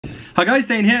Hi guys,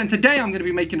 Dane here, and today I'm going to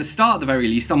be making a start at the very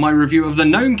least on my review of The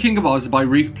Gnome King of Oz by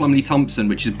Ruth Plumly Thompson,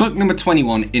 which is book number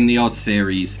 21 in the Oz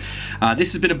series.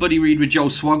 This has been a buddy read with Joel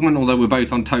Swagman, although we're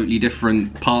both on totally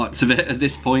different parts of it at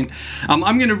this point.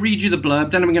 I'm going to read you the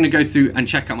blurb, then I'm going to go through and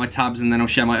check out my tabs, and then I'll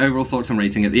share my overall thoughts and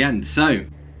rating at the end. So,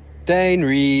 Dane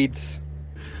reads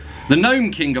The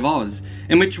Gnome King of Oz,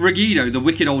 in which Ruggido, the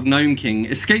wicked old Gnome King,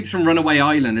 escapes from Runaway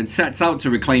Island and sets out to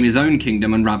reclaim his own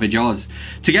kingdom and ravage Oz.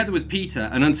 Together with Peter,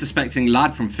 an unsuspecting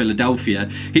lad from Philadelphia,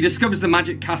 he discovers the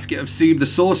magic casket of Soob the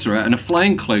Sorcerer and a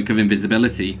flying cloak of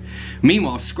invisibility.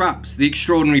 Meanwhile, Scraps, the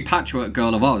extraordinary patchwork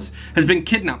girl of Oz, has been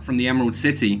kidnapped from the Emerald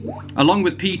City. Along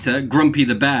with Peter, Grumpy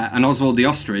the Bear, and Oswald the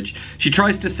Ostrich, she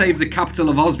tries to save the capital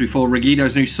of Oz before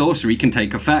Ruggido's new sorcery can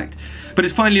take effect. But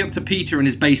it's finally up to Peter and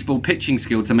his baseball pitching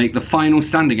skill to make the final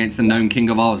stand against the Gnome King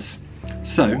of Oz.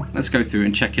 So, let's go through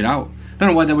and check it out. Don't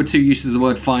know why there were two uses of the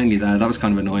word finally there, that was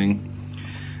kind of annoying.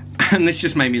 And this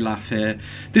just made me laugh here.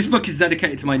 This book is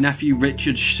dedicated to my nephew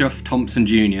Richard Shuff Thompson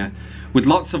Jr. With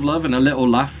lots of love and a little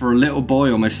laugh for a little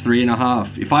boy almost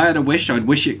 3½. If I had a wish, I'd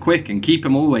wish it quick and keep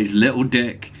him always little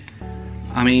dick.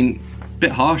 I mean, a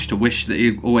bit harsh to wish that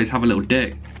he'd always have a little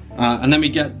dick. And then we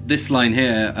get this line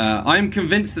here, I am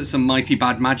convinced that some mighty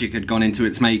bad magic had gone into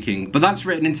its making, but that's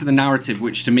written into the narrative,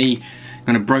 which to me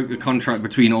kind of broke the contract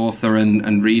between author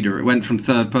and reader. It went from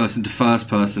third person to first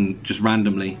person just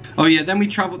randomly. Oh yeah, then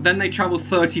they travel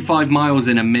 35 miles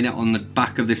in a minute on the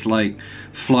back of this like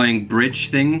flying bridge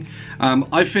thing.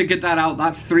 I figured that out,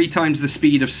 that's 3 times the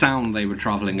speed of sound they were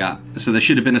traveling at, so there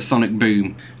should have been a sonic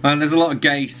boom. And there's a lot of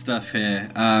gay stuff here,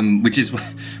 which is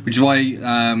why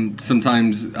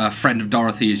sometimes a friend of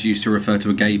Dorothy is used to refer to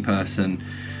a gay person.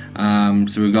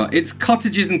 So we've got, its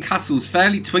cottages and castles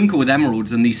fairly twinkle with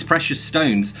emeralds, and these precious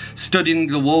stones, studding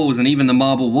the walls and even the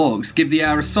marble walks, give the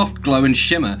air a soft glow and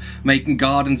shimmer, making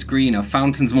gardens greener,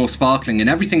 fountains more sparkling, and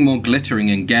everything more glittering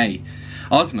and gay.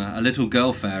 Ozma, a little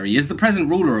girl fairy, is the present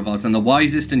ruler of Oz and the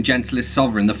wisest and gentlest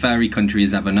sovereign the fairy country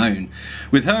has ever known.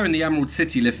 With her in the Emerald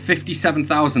City live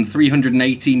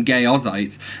 57,318 gay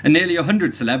Ozites and nearly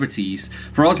 100 celebrities,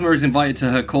 for Ozma has invited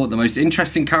to her court the most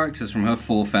interesting characters from her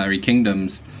 4 fairy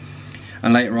kingdoms.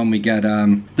 And later on we get,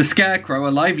 the Scarecrow, a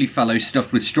lively fellow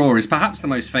stuffed with straw, is perhaps the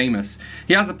most famous.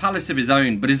 He has a palace of his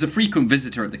own, but is a frequent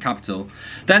visitor at the capital.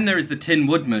 Then there is the Tin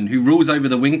Woodman, who rules over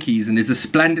the Winkies and is a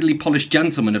splendidly polished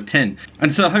gentleman of tin.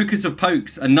 And Sir Hocus of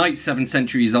Pokes, a knight 7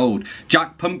 centuries old.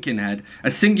 Jack Pumpkinhead,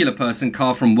 a singular person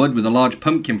carved from wood with a large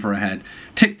pumpkin for a head.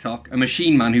 Tick-Tock, a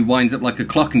machine man who winds up like a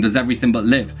clock and does everything but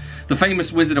live. The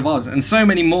famous Wizard of Oz, and so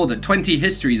many more that 20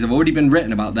 histories have already been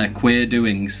written about their queer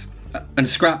doings. And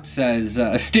Scrap says,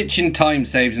 a stitch in time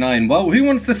saves 9. Well, who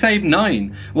wants to save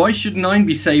 9? Why should 9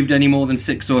 be saved any more than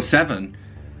 6 or 7?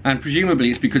 And presumably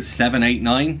it's because 7, 8,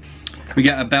 9. We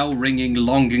get a bell ringing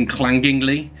long and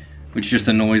clangingly, which just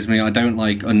annoys me. I don't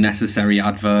like unnecessary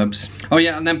adverbs. Oh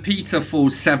yeah, and then Peter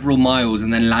falls several miles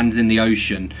and then lands in the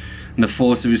ocean. And the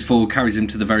force of his fall carries him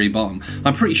to the very bottom.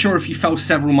 I'm pretty sure if you fell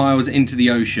several miles into the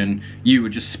ocean, you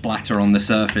would just splatter on the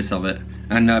surface of it.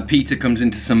 And Peter comes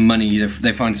into some money,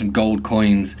 they find some gold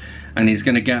coins, and he's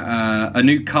going to get a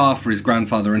new car for his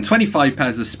grandfather and 25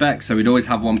 pairs of specs, so he'd always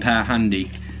have 1 pair handy.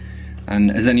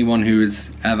 And as anyone who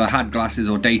has ever had glasses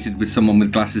or dated with someone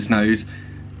with glasses knows,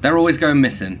 they're always going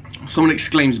missing. Someone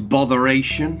exclaims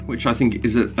botheration, which I think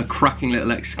is a cracking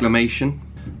little exclamation.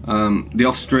 The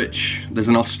ostrich, there's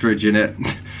an ostrich in it,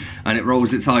 and it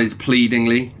rolls its eyes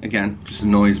pleadingly. Again, just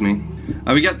annoys me.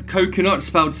 We get the coconut,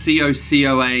 spelled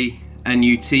C-O-C-O-A-N-U-T,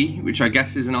 which I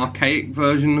guess is an archaic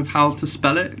version of how to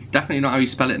spell it. It's definitely not how you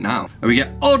spell it now. And we get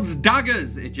odds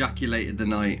daggers, ejaculated the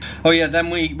knight. Oh yeah, then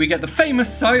we get the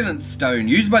famous silence stone,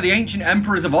 used by the ancient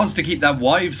emperors of Oz to keep their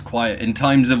wives quiet in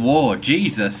times of war.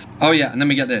 Jesus. Oh yeah, and then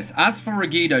we get this. As for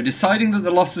Ruggido, deciding that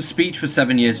the loss of speech for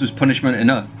 7 years was punishment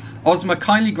enough, Ozma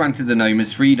kindly granted the gnome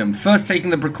his freedom, first taking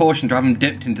the precaution to have him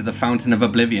dipped into the fountain of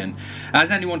oblivion.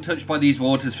 As anyone touched by these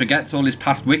waters forgets all his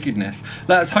past wickedness,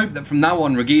 let us hope that from now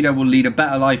on Ruggido will lead a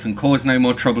better life and cause no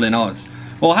more trouble in Oz.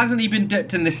 Or hasn't he been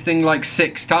dipped in this thing like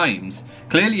 6 times?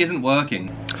 Clearly isn't working.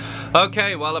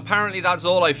 Okay, well apparently that's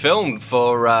all I filmed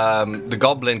for the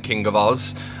Goblin King of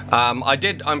Oz.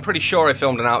 I'm pretty sure I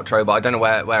filmed an outro, but I don't know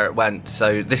where it went,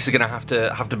 so this is gonna have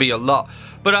to be a lot.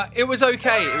 But it was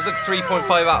okay. It was a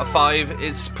 3.5 out of 5.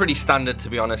 It's pretty standard, to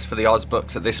be honest, for the Oz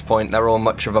books at this point. They're all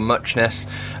much of a muchness.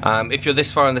 If you're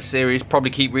this far in the series, probably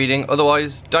keep reading.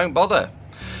 Otherwise, don't bother.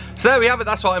 So there we have it,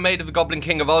 that's what I made of The Goblin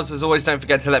King of Oz. As always, don't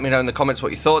forget to let me know in the comments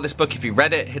what you thought of this book. If you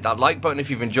read it, hit that like button. If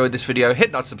you've enjoyed this video,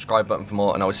 hit that subscribe button for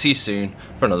more, and I will see you soon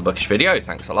for another bookish video.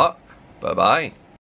 Thanks a lot. Bye-bye.